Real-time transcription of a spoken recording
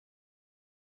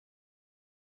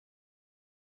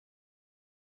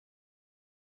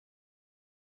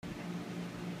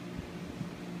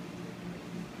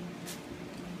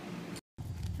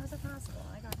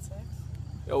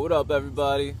Yo, what up,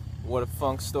 everybody? What a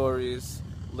Funk Stories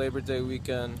Labor Day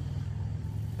weekend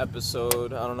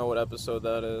episode. I don't know what episode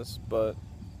that is, but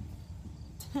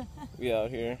we out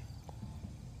here.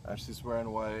 Ashley's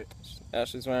wearing white.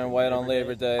 Ashley's wearing white on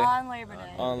Labor Day. On Labor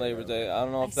Day. On Labor Day. I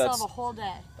don't know if I still that's have a whole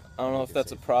day. I don't know if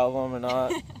that's a problem or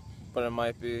not, but it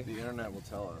might be. The internet will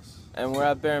tell us. And we're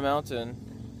at Bear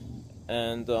Mountain,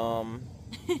 and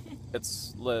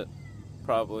it's lit,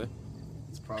 probably.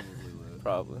 It's probably lit.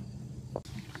 Probably.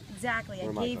 Exactly.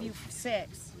 I gave you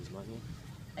 6. Where's money?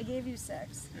 I gave you 6.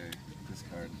 Okay,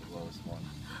 discard the lowest one.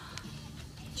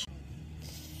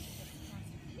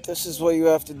 This is what you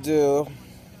have to do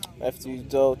after you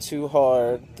dove too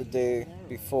hard the day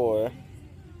before.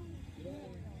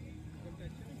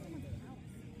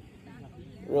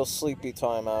 Real sleepy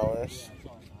time hours.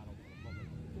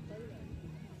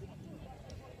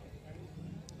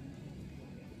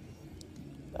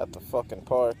 At the fucking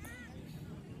park.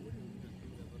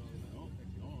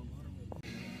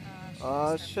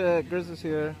 Oh shit, Grizz is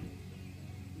here.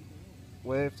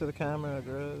 Wave to the camera,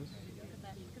 Grizz. Look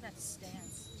at that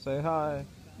stance. Say hi.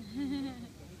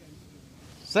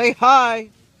 Say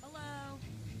hi! Hello.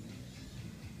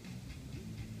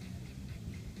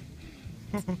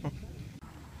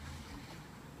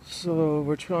 So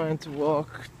we're trying to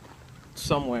walk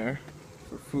somewhere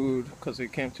for food because we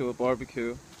came to a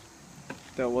barbecue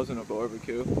that wasn't a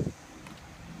barbecue.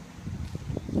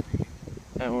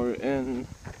 And we're in...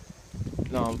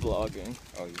 No, I'm vlogging.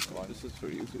 Oh, you vlog? This is for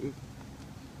YouTube.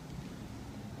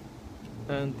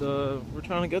 And we're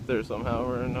trying to get there somehow.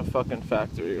 We're in a fucking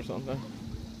factory or something.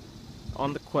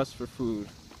 On the quest for food.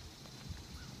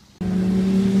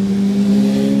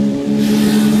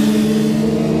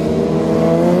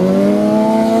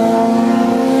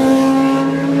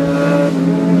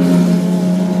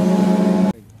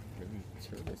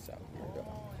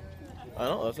 I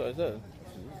know, that's what I said.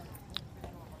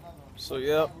 So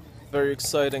yeah, very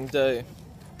exciting day.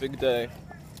 Big day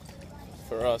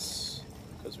for us,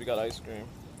 because we got ice cream.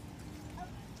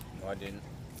 No, I didn't.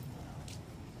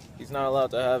 He's not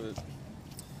allowed to have it,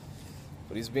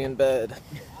 but he's being bad.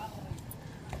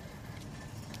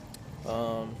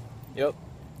 Yep,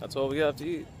 that's all we have to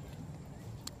eat.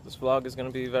 This vlog is going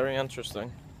to be very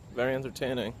interesting, very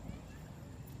entertaining.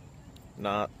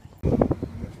 Not.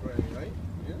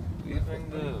 Leaving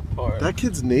the park. That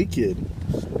kid's naked.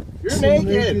 You're Some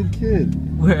naked. kid.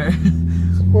 Where?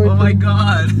 Oh my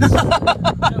god.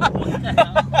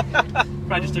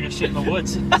 Probably just took a shit in the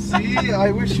woods. See, I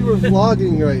wish you were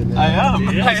vlogging right now. I am.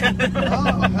 Yeah.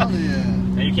 Oh, hell yeah.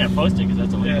 And you can't post it because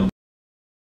that's illegal.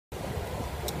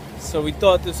 So we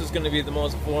thought this was going to be the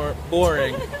most boring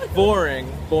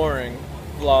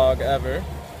vlog ever.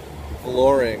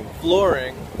 Flooring.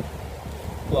 Flooring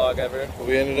vlog ever.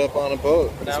 We ended up on a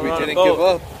boat. Now we we're on a didn't boat. give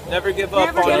up. Never give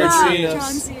up Never on your give up, dreams.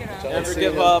 John Cena. Never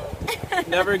give up.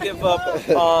 Never give up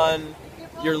on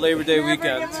your Labor Day Never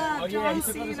weekend. give up, John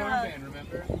Cena.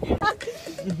 remember?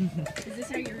 Is this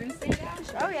how your room stays down?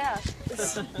 Oh yeah.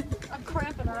 I'm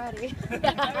cramping already.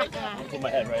 Put my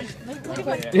head right.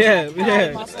 Yeah,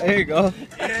 there you go.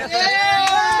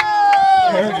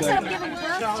 That's what I'm giving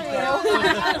birth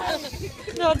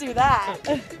to. Don't do that.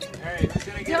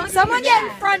 Someone get in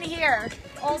front here.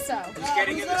 Also.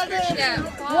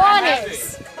 One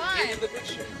is. Fine.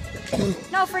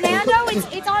 No, Fernando,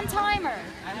 it's on timer.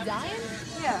 Dying?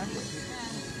 Yeah.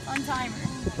 On timer.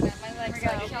 My legs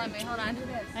are killing me. Hold on.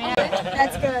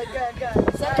 That's good.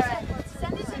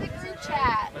 Send it to the group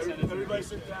chat. Everybody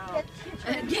sit down.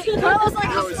 Carlos like a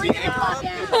freaking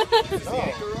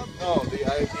podcast. Oh, the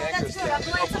anchor That's good. I'm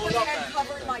glad somebody had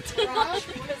covered my trash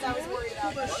because I was worried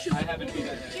about that. I haven't been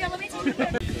Here, let me take a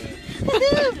picture.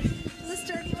 Is this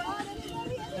turkey on?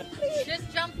 Anybody?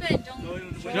 Just jump in.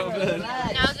 Don't. Jump in.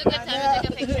 Now's a good time to take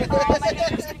a picture. Oh, my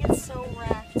picture's gonna get so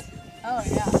wrecked. Oh,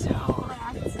 yeah. So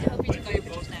wrecked. I hope you took all your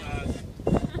pictures now.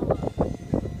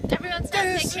 Everyone stop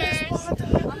pictures. I'm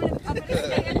gonna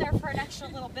stay in there for an extra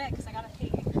little bit because I gotta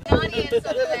pee. Donnie is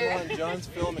over there. Come on, John's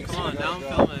filming. Come on, now I'm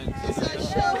filming.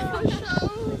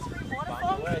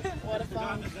 What a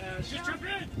fun. Just jump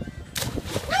in.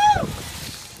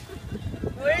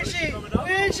 Where is she?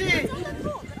 Where is she?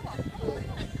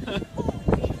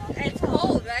 It's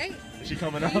cold, right? Is she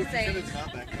coming up? It's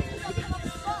not that cold.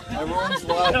 Everyone's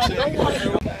watching.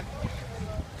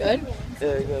 Good?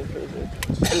 Yeah, good, perfect.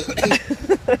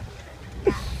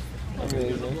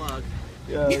 Amazing.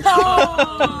 Yeah.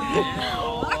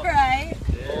 Oh, all right.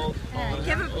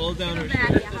 Hold down her Back,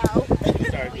 you hoe.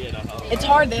 Start being a hoe. It's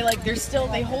hard.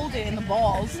 They hold it in the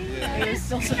balls. There's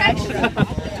still some extra.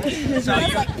 So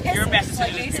your message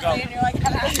Like is to basically, go. and you're like, I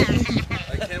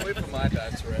can't wait for my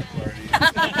bachelorette party.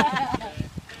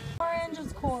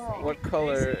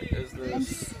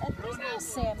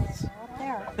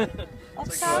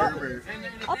 top.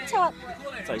 Up top.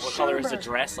 It's like, what color is the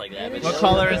dress like that? What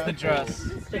color is the dress?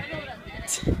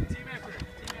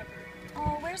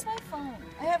 Oh, where's my phone?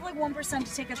 I have like 1%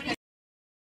 to take a picture.